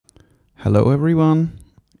Hello everyone!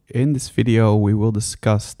 In this video we will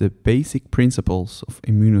discuss the basic principles of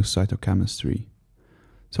immunocytochemistry.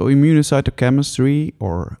 So immunocytochemistry,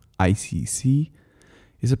 or ICC,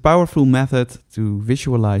 is a powerful method to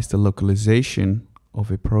visualize the localization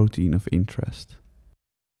of a protein of interest.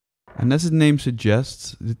 And as the name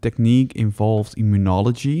suggests, the technique involves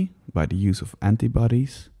immunology by the use of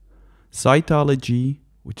antibodies, cytology,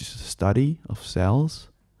 which is the study of cells,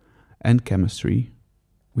 and chemistry,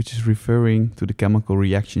 which is referring to the chemical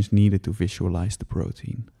reactions needed to visualize the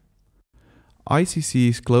protein. ICC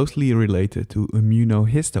is closely related to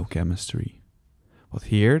immunohistochemistry, but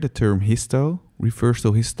here the term histo refers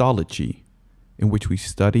to histology, in which we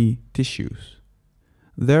study tissues.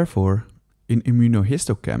 Therefore, in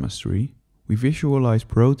immunohistochemistry, we visualize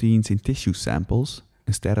proteins in tissue samples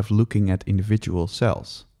instead of looking at individual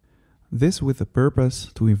cells. This with the purpose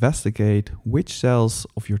to investigate which cells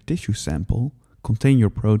of your tissue sample contain your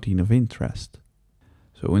protein of interest.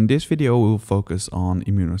 So in this video we will focus on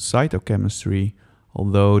immunocytochemistry,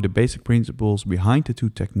 although the basic principles behind the two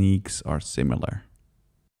techniques are similar.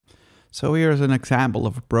 So here is an example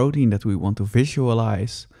of a protein that we want to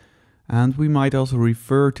visualize, and we might also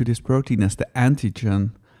refer to this protein as the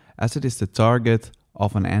antigen, as it is the target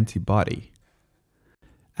of an antibody.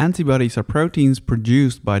 Antibodies are proteins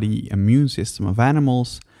produced by the immune system of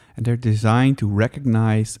animals, and they're designed to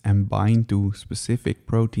recognize and bind to specific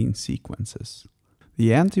protein sequences.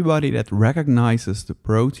 The antibody that recognizes the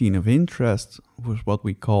protein of interest was what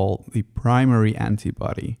we call the primary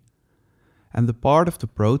antibody. And the part of the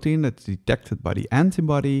protein that's detected by the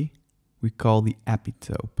antibody we call the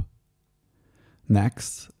epitope.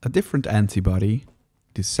 Next, a different antibody,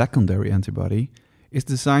 the secondary antibody, is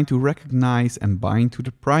designed to recognize and bind to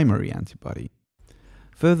the primary antibody.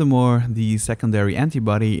 Furthermore, the secondary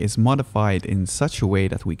antibody is modified in such a way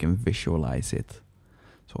that we can visualize it.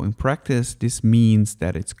 So in practice, this means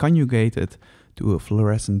that it's conjugated to a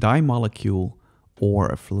fluorescent dye molecule or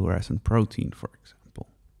a fluorescent protein, for example.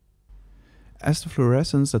 As the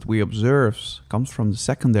fluorescence that we observe comes from the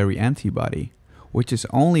secondary antibody, which is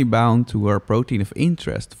only bound to our protein of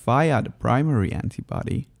interest via the primary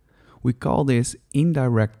antibody, we call this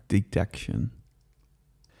indirect detection.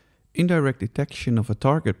 Indirect detection of a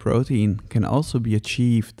target protein can also be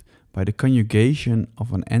achieved by the conjugation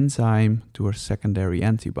of an enzyme to a secondary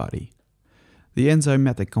antibody. The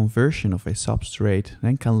enzymatic conversion of a substrate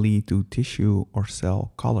then can lead to tissue or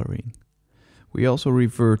cell coloring. We also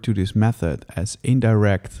refer to this method as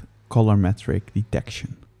indirect colorimetric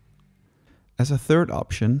detection. As a third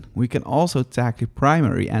option, we can also tag the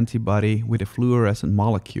primary antibody with a fluorescent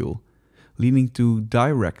molecule, leading to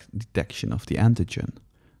direct detection of the antigen.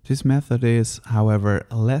 This method is, however,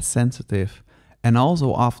 less sensitive and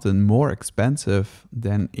also often more expensive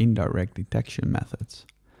than indirect detection methods.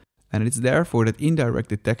 And it's therefore that indirect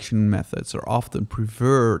detection methods are often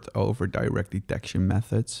preferred over direct detection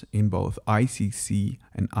methods in both ICC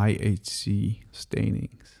and IHC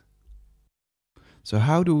stainings. So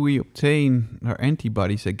how do we obtain our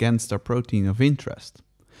antibodies against our protein of interest?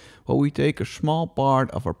 Well, we take a small part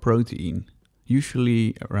of our protein,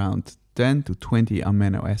 usually around 10 to 20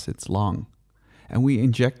 amino acids long, and we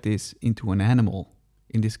inject this into an animal,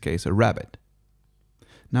 in this case a rabbit.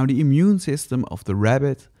 Now the immune system of the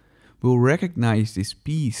rabbit will recognize this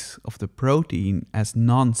piece of the protein as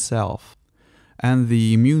non-self, and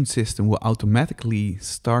the immune system will automatically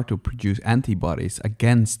start to produce antibodies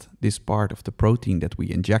against this part of the protein that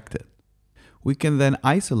we injected. We can then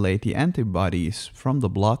isolate the antibodies from the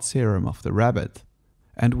blood serum of the rabbit,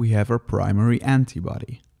 and we have our primary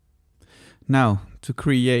antibody. Now, to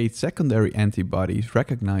create secondary antibodies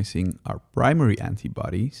recognizing our primary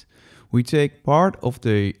antibodies, we take part of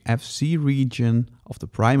the Fc region of the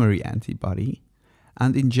primary antibody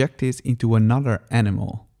and inject this into another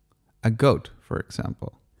animal, a goat, for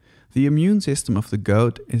example. The immune system of the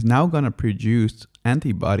goat is now going to produce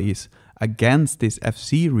antibodies against this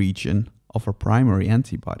Fc region of our primary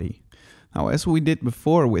antibody. Now, as we did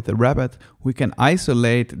before with the rabbit, we can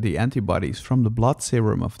isolate the antibodies from the blood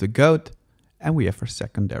serum of the goat, and we have our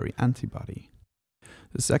secondary antibody.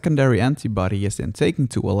 The secondary antibody is then taken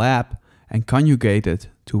to a lab and conjugated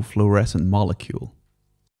to a fluorescent molecule.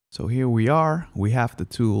 So here we have the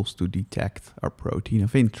tools to detect our protein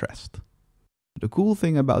of interest. The cool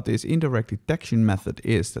thing about this indirect detection method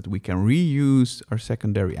is that we can reuse our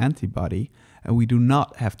secondary antibody, and we do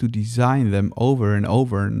not have to design them over and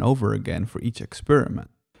over and over again for each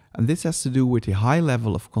experiment. And this has to do with the high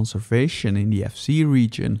level of conservation in the Fc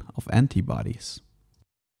region of antibodies.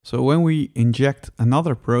 So when we inject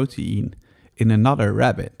another protein in another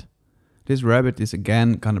rabbit, This rabbit is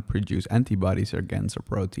again going to produce antibodies against a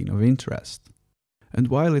protein of interest. And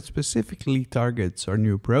while it specifically targets our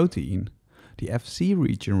new protein, the Fc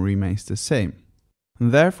region remains the same.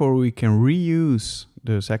 And therefore we can reuse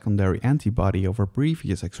the secondary antibody of our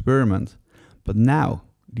previous experiment, but now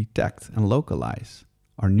detect and localize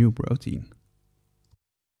our new protein.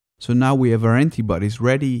 So now we have our antibodies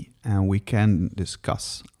ready and we can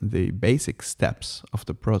discuss the basic steps of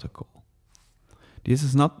the protocol. This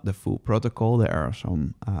is not the full protocol, there are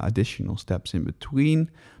some additional steps in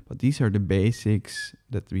between, but these are the basics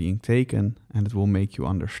that are being taken and it will make you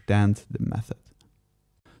understand the method.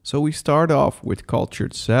 So we start off with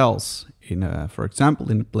cultured cells, for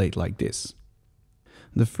example in a plate like this.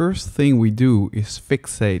 The first thing we do is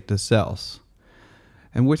fixate the cells.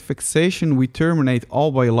 And with fixation we terminate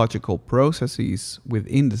all biological processes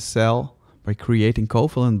within the cell by creating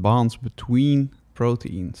covalent bonds between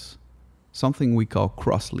proteins, something we call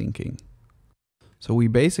cross-linking. So we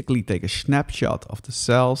basically take a snapshot of the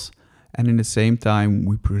cells and in the same time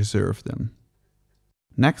we preserve them.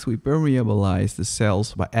 Next we permeabilize the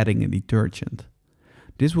cells by adding a detergent.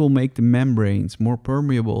 This will make the membranes more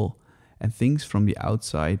permeable and things from the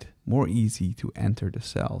outside more easy to enter the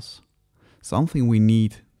cells. Something we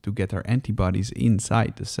need to get our antibodies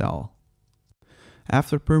inside the cell.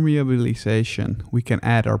 After permeabilization, we can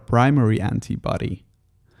add our primary antibody.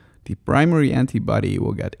 The primary antibody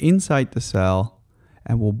will get inside the cell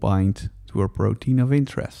and will bind to our protein of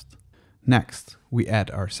interest. Next, we add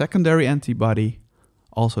our secondary antibody.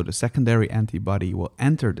 Also, the secondary antibody will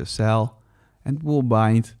enter the cell and will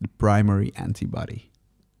bind the primary antibody.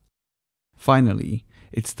 Finally,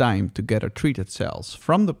 it's time to get our treated cells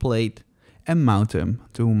from the plate and mount them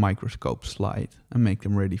to a microscope slide and make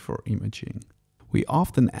them ready for imaging. We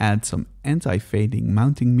often add some anti-fading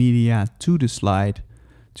mounting media to the slide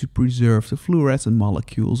to preserve the fluorescent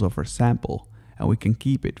molecules of our sample, and we can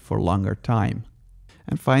keep it for longer time.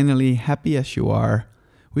 And finally, happy as you are,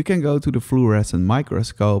 we can go to the fluorescent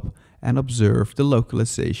microscope and observe the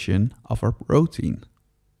localization of our protein.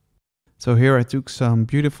 So here I took some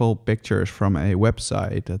beautiful pictures from a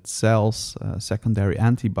website that sells secondary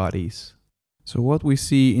antibodies. So what we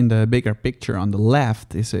see in the bigger picture on the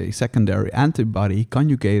left is a secondary antibody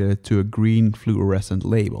conjugated to a green fluorescent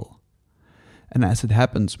label. And as it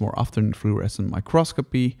happens more often in fluorescent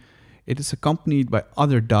microscopy, it is accompanied by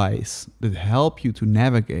other dyes that help you to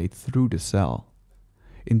navigate through the cell.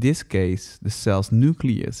 In this case, the cell's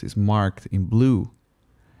nucleus is marked in blue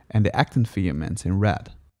and the actin filaments in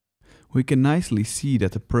red. We can nicely see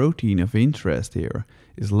that the protein of interest here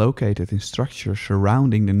is located in structures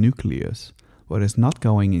surrounding the nucleus, but is not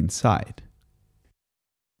going inside.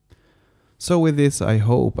 So with this, I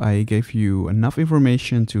hope I gave you enough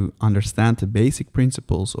information to understand the basic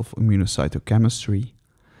principles of immunocytochemistry.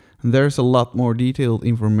 There's a lot more detailed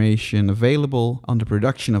information available on the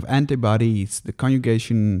production of antibodies, the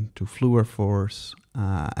conjugation to fluorophores,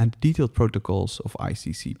 and detailed protocols of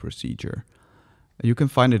ICC procedure. You can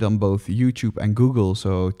find it on both YouTube and Google,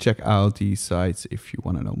 so check out these sites if you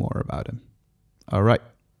want to know more about them. All right,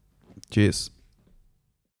 cheers.